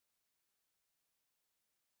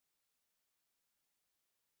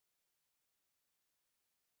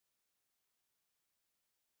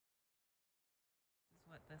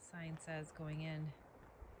The sign says going in,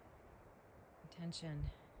 attention,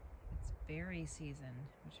 it's berry season,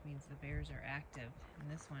 which means the bears are active. And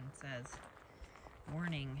this one says,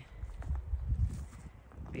 warning,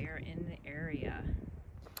 bear in the area.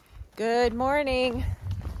 Good morning.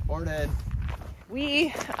 Morning.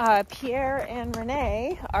 We, Pierre and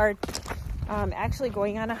Renee, are actually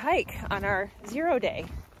going on a hike on our 0 day.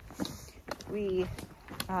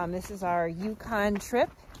 This is our Yukon trip,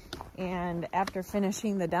 and after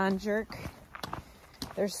finishing the Don Jerk,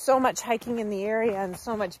 there's so much hiking in the area and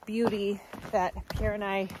so much beauty that Pierre and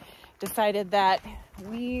I decided that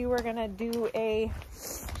we were gonna do a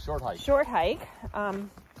short hike.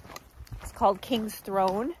 It's called King's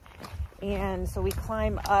Throne, and so we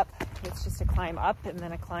climb up. It's just a climb up and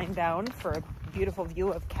then a climb down for a beautiful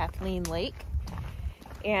view of Kathleen Lake.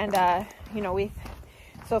 And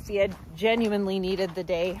Sophia genuinely needed the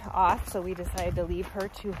day off, so we decided to leave her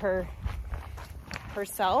to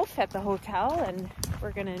herself at the hotel, and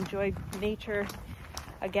we're gonna enjoy nature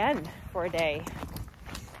again for a day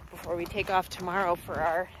before we take off tomorrow for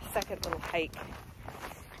our second little hike.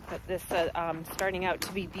 But this starting out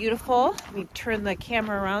to be beautiful. Let me turn the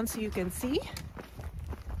camera around so you can see.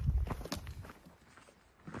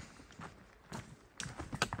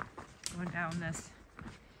 Going down this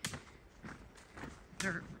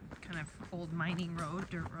dirt, kind of old mining road,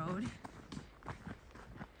 dirt road.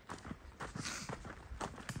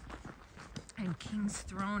 And King's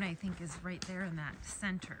Throne, I think, is right there in that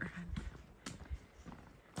center.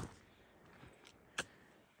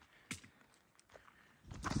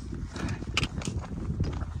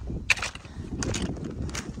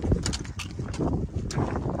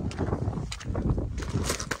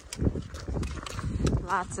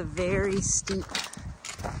 Lots of very steep,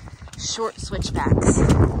 short switchbacks.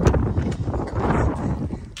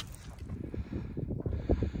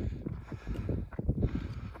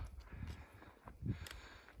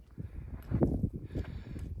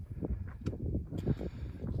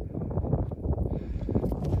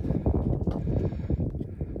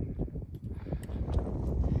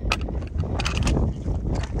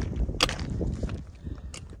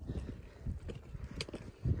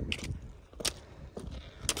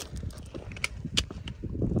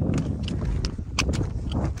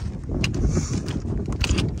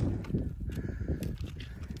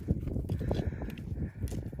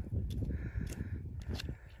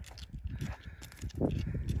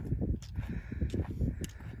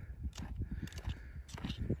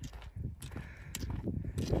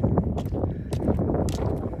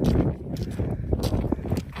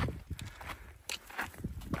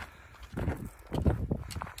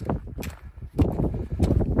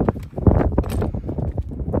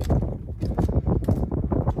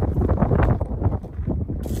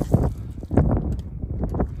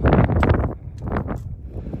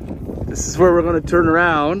 This is where we're going to turn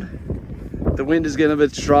around. The wind is getting a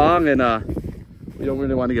bit strong, and we don't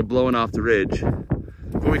really want to get blown off the ridge.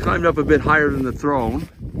 But we climbed up a bit higher than the throne,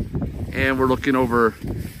 and we're looking over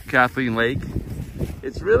Kathleen Lake.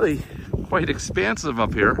 It's really quite expansive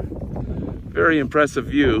up here. Very impressive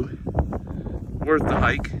view. Worth the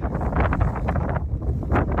hike.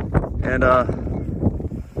 And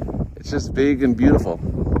it's just big and beautiful.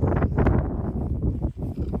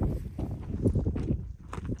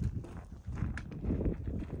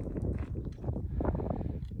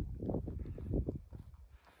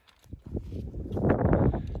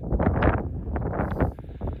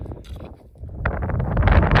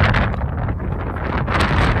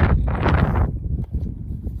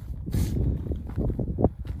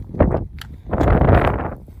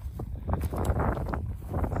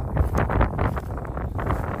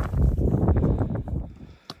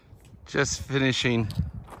 Just finishing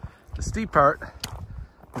the steep part,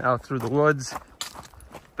 now through the woods,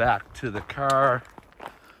 back to the car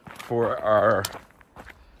for our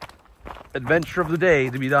adventure of the day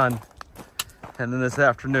to be done. And then this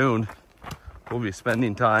afternoon, we'll be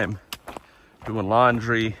spending time doing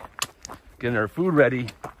laundry, getting our food ready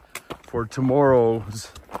for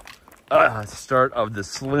tomorrow's start of the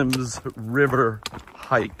Slims River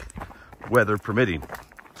hike, weather permitting.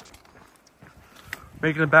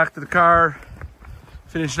 Making it back to the car,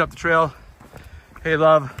 finishing up the trail. Hey,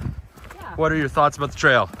 love, yeah. What are your thoughts about the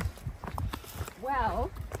trail? Well,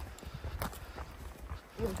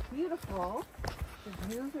 it was beautiful. The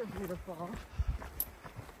views are beautiful.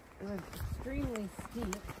 It was extremely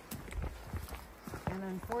steep and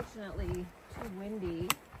unfortunately too windy,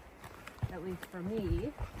 at least for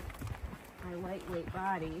me, my lightweight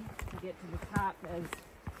body, to get to the top, as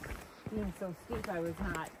being so steep I was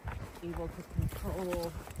not able to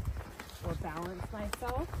control or balance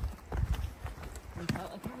myself. and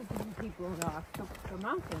felt like I was going to be blown off the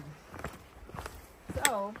mountain.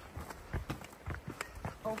 So,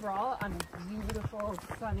 overall, on a beautiful,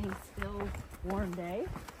 sunny, still warm day,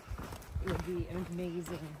 it would be an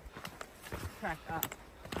amazing trek up.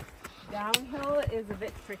 Downhill is a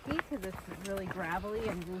bit tricky because it's really gravelly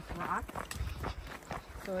and loose rocks.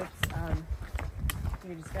 So it's,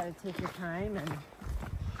 you just got to take your time, and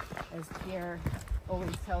as Pierre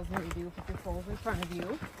always tells me to do, put your poles in front of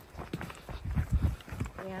you.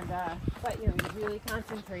 And, but you know, you're really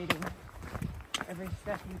concentrating every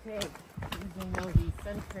step you take, using those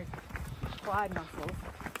eccentric quad muscles.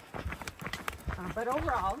 But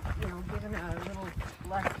overall, you know, given a little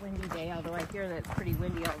less windy day, although I hear that it's pretty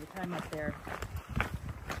windy all the time up there,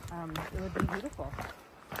 it would be beautiful.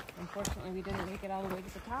 Unfortunately, we didn't make it all the way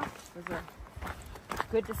to the top. It was a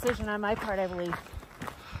good decision on my part, I believe.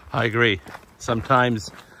 I agree. Sometimes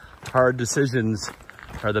hard decisions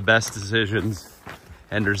are the best decisions,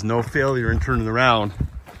 and there's no failure in turning around.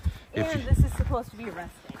 And this is supposed to be a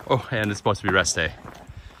rest day. Oh, and it's supposed to be rest day.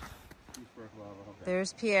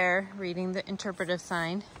 There's Pierre reading the interpretive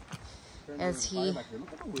sign, as he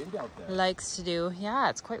likes to do.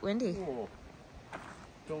 Yeah, it's quite windy. Cool.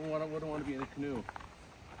 Wouldn't want to be in a canoe.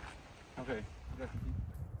 Okay.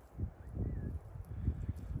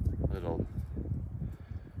 Little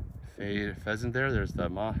pheasant there. There's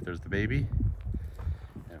the baby.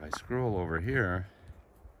 And if I scroll over here,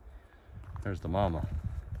 there's the mama.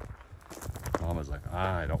 Mama's like,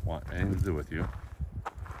 I don't want anything to do with you.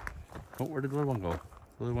 Oh, where did the little one go?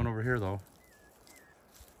 The little one over here, though.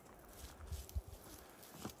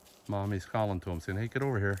 Mommy's calling to him, saying, hey, get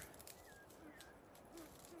over here.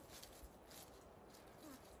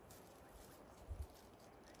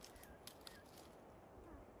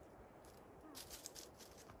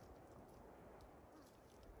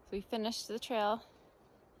 We finished the trail,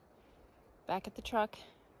 back at the truck,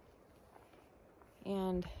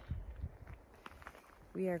 and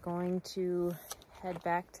we are going to head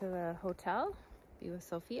back to the hotel, be with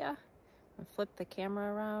Sophia, and flip the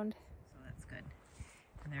camera around. So that's good.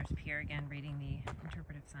 And there's Pierre again reading the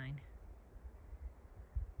interpretive sign.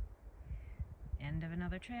 End of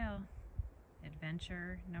another trail.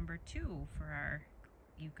 Adventure number 2 for our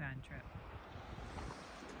Yukon trip.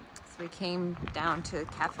 So we came down to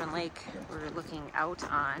Catherine Lake. We were looking out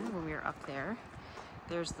on when we were up there.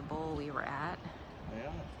 There's the bowl we were at.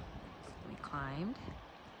 Yeah. We climbed.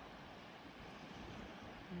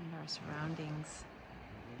 And our surroundings.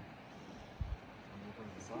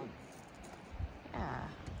 Yeah.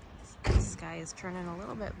 The sky is turning a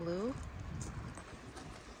little bit blue.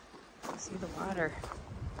 You see the water.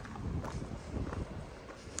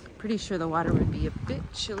 Pretty sure the water would be a bit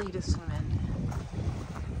chilly to swim in.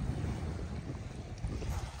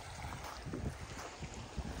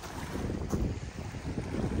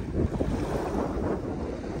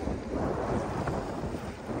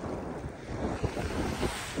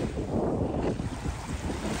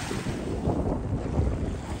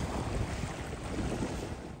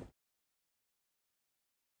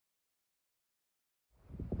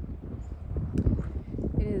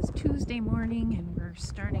 Tuesday morning, and we're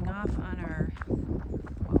starting off on our,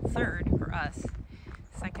 well, third for us,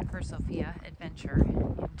 second for Sophia, adventure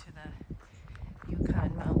into the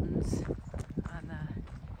Yukon Mountains on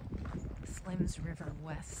the Slims River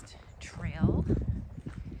West Trail.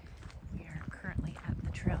 We are currently at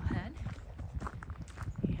the trailhead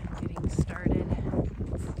and getting started.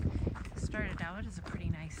 It started out as a pretty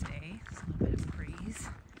nice day, it's a little bit of breeze.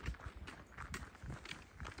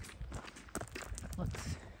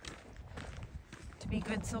 Looks to be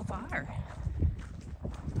good so far.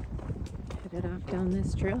 Headed off down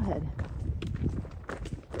this trailhead.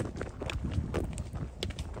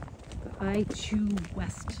 The I-Chu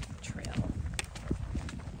West Trail.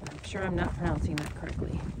 I'm sure I'm not pronouncing that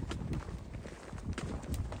correctly.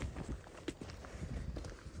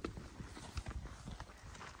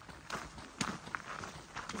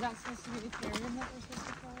 Is that supposed to be the Karen that we're supposed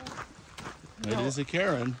to follow? No. It is a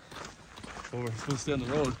Karen. But we're supposed to stay on the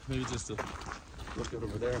road. Maybe just to look out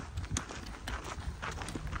over there.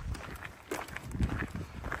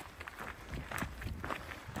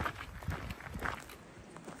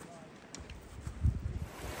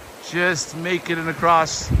 Just making it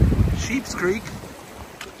across Sheep's Creek,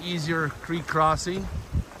 easier creek crossing,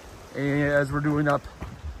 as we're doing up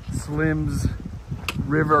Slims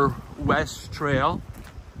River West Trail.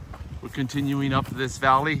 We're continuing up this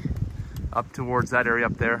valley, up towards that area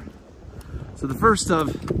up there. So the first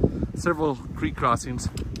of several creek crossings.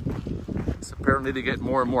 So apparently they get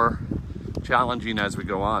more and more challenging as we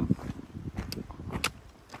go on.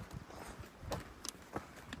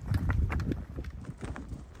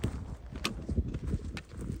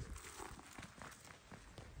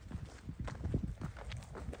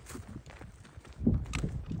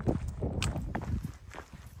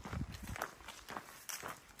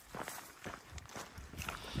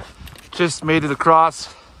 Just made it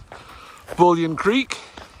across Bullion Creek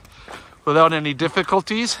without any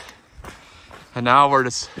difficulties. And now we're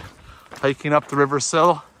just hiking up the river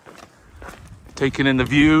sill, taking in the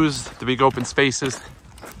views, the big open spaces,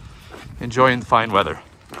 enjoying the fine weather.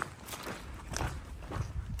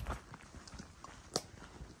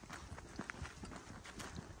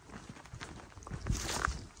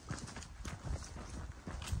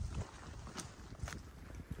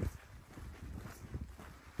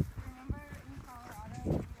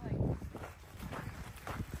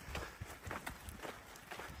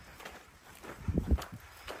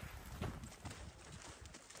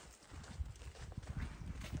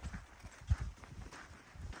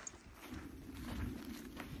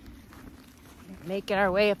 Making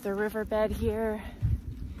our way up the riverbed here,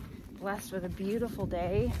 blessed with a beautiful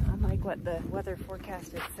day, unlike what the weather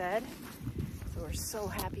forecast had said. So we're so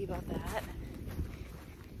happy about that.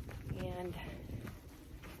 And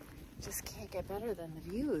just can't get better than the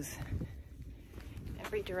views in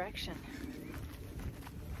every direction.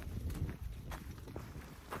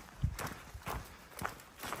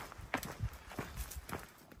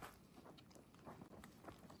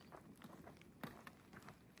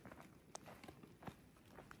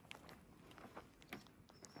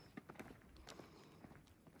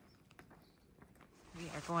 We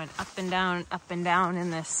are going up and down in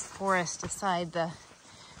this forest beside the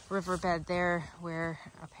riverbed there, where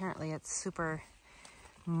apparently it's super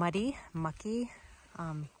muddy, mucky,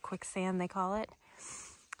 quicksand they call it.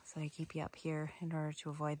 So they keep you up here in order to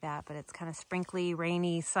avoid that, but it's kind of sprinkly,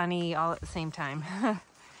 rainy, sunny, all at the same time.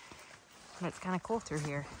 But it's kind of cool through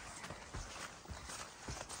here.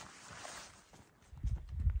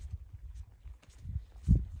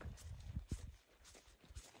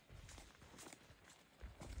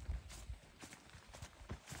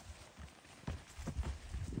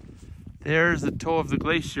 There's the toe of the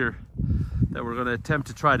glacier that we're going to attempt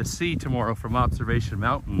to try to see tomorrow from Observation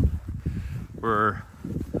Mountain. We're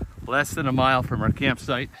less than a mile from our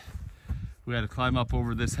campsite. We had to climb up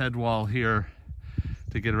over this head wall here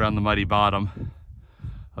to get around the muddy bottom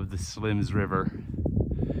of the Slims River.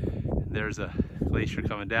 There's a glacier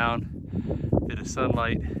coming down, bit of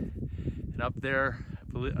sunlight, and up there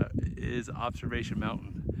is Observation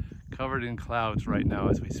Mountain, covered in clouds right now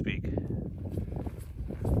as we speak.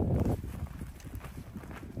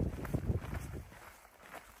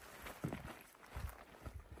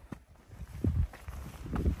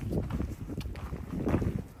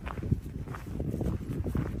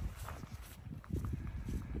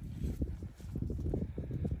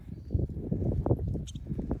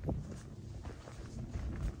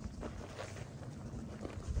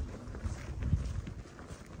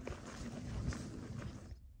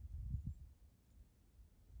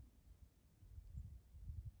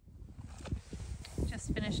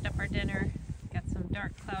 Just finished up our dinner. Got some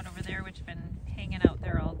dark cloud over there, which has been hanging out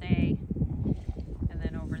there all day. And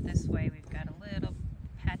then over this way, we've got a little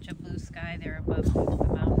patch of blue sky there above the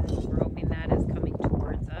mountains. We're hoping that is coming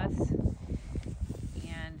towards us.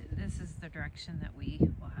 And this is the direction that we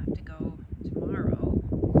will have to go tomorrow.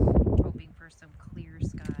 Hoping for some clear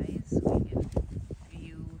skies so we can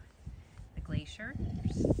view the glacier.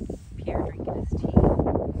 There's Pierre drinking his tea.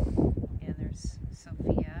 And there's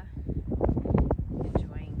Sophia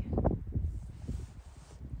enjoying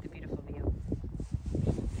the beautiful view.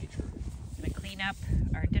 Gonna clean up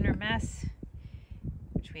our dinner mess,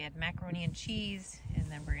 which we had macaroni and cheese, and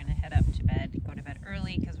then we're gonna head up to bed, go to bed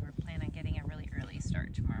early because we're planning on getting a really early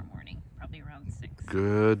start tomorrow morning, probably around 6.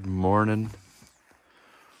 Good morning.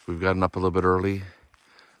 We've gotten up a little bit early.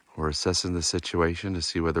 We're assessing the situation to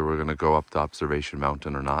see whether we're going to go up to Observation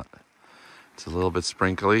Mountain or not. It's a little bit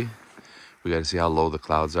sprinkly. We got to see how low the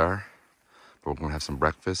clouds are. But we're going to have some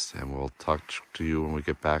breakfast, and we'll talk to you when we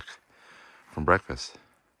get back from breakfast.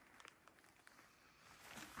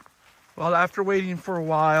 Well, after waiting for a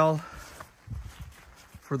while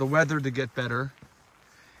for the weather to get better,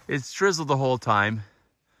 it's drizzled the whole time.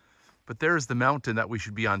 But there's the mountain that we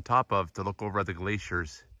should be on top of to look over at the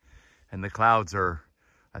glaciers. And the clouds are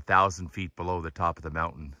 1,000 feet below the top of the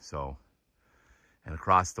mountain. So, and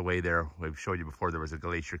across the way there, we've showed you before, there was a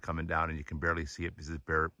glacier coming down and you can barely see it because it's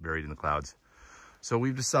buried in the clouds. So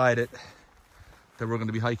we've decided that we're going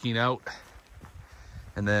to be hiking out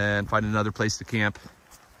and then find another place to camp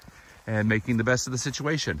and making the best of the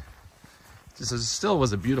situation. This still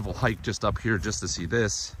was a beautiful hike just up here just to see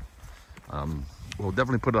this. We'll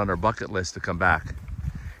definitely put it on our bucket list to come back.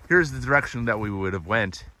 Here's the direction that we would have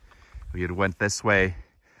went. We had went this way,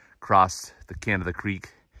 crossed the Canada Creek,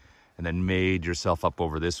 and then made yourself up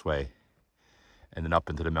over this way, and then up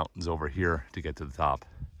into the mountains over here to get to the top.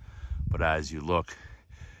 But as you look,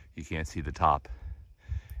 you can't see the top.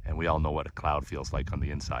 And we all know what a cloud feels like on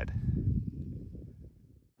the inside.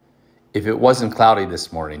 If it wasn't cloudy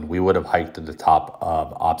this morning, we would have hiked to the top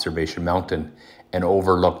of Observation Mountain and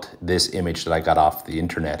overlooked this image that I got off the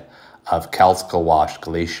internet of Kalskowash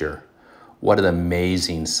Glacier. What an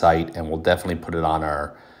amazing sight, and we'll definitely put it on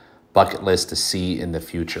our bucket list to see in the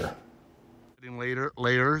future. Later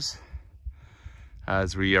layers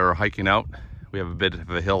as we are hiking out. We have a bit of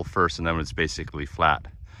a hill first, and then it's basically flat.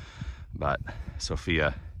 But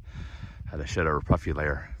Sophia had to shed her puffy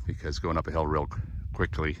layer because going up a hill real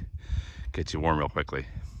quickly gets you warm real quickly.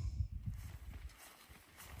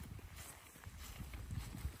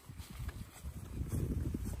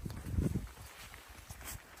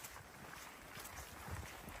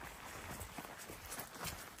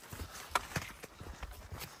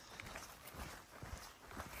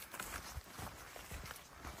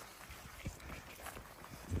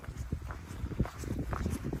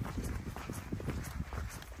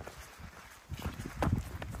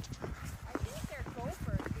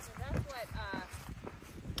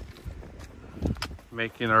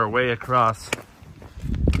 Making our way across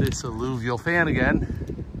this alluvial fan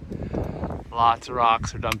again. Lots of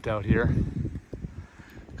rocks are dumped out here.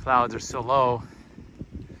 Clouds are still low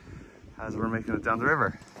as we're making it down the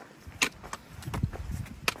river.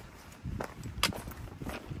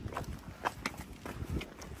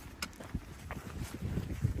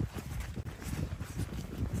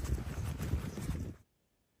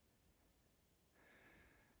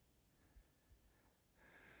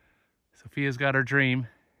 Sophia's got her dream.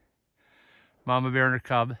 Mama bear and her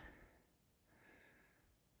cub.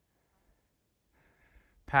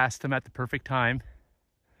 Passed him at the perfect time.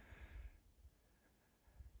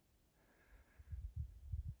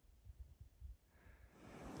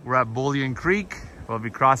 We're at Bullion Creek. We'll be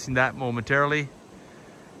crossing that momentarily.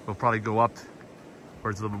 We'll probably go up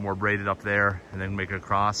where it's a little bit more braided up there and then make it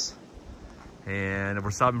across. And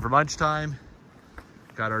we're stopping for lunchtime.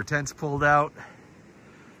 Got our tents pulled out.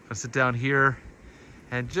 I'll sit down here,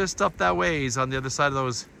 and just up that ways on the other side of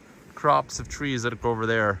those crops of trees that go over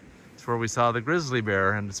there, it's where we saw the grizzly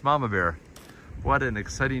bear and its mama bear. What an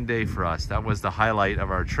exciting day for us. That was the highlight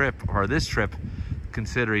of our trip, or this trip,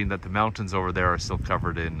 considering that the mountains over there are still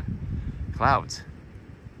covered in clouds.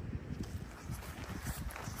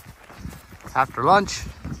 After lunch,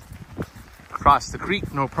 across the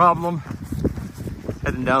creek, no problem,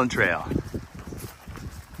 heading down trail.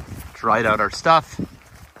 Dried out our stuff.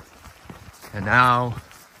 And now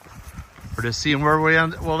we're just seeing where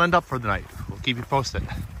we'll end up for the night. We'll keep you posted. The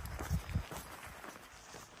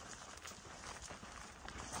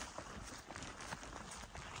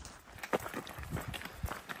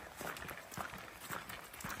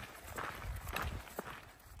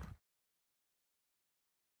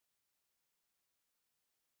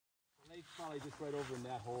lake's probably just right over in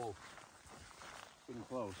that hole. Getting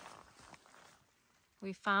close.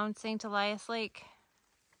 We found St. Elias Lake.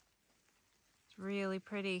 It's really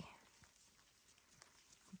pretty.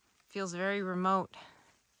 Feels very remote.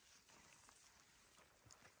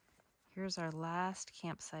 Here's our last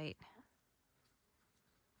campsite.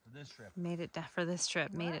 For this trip. Made it down for this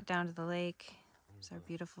trip. Made it down to the lake. There's our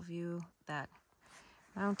beautiful view of that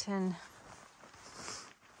mountain.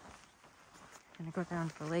 Gonna go down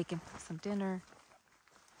to the lake and have some dinner.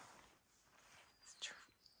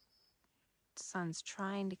 Sun's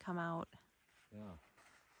trying to come out. Yeah.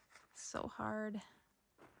 So hard.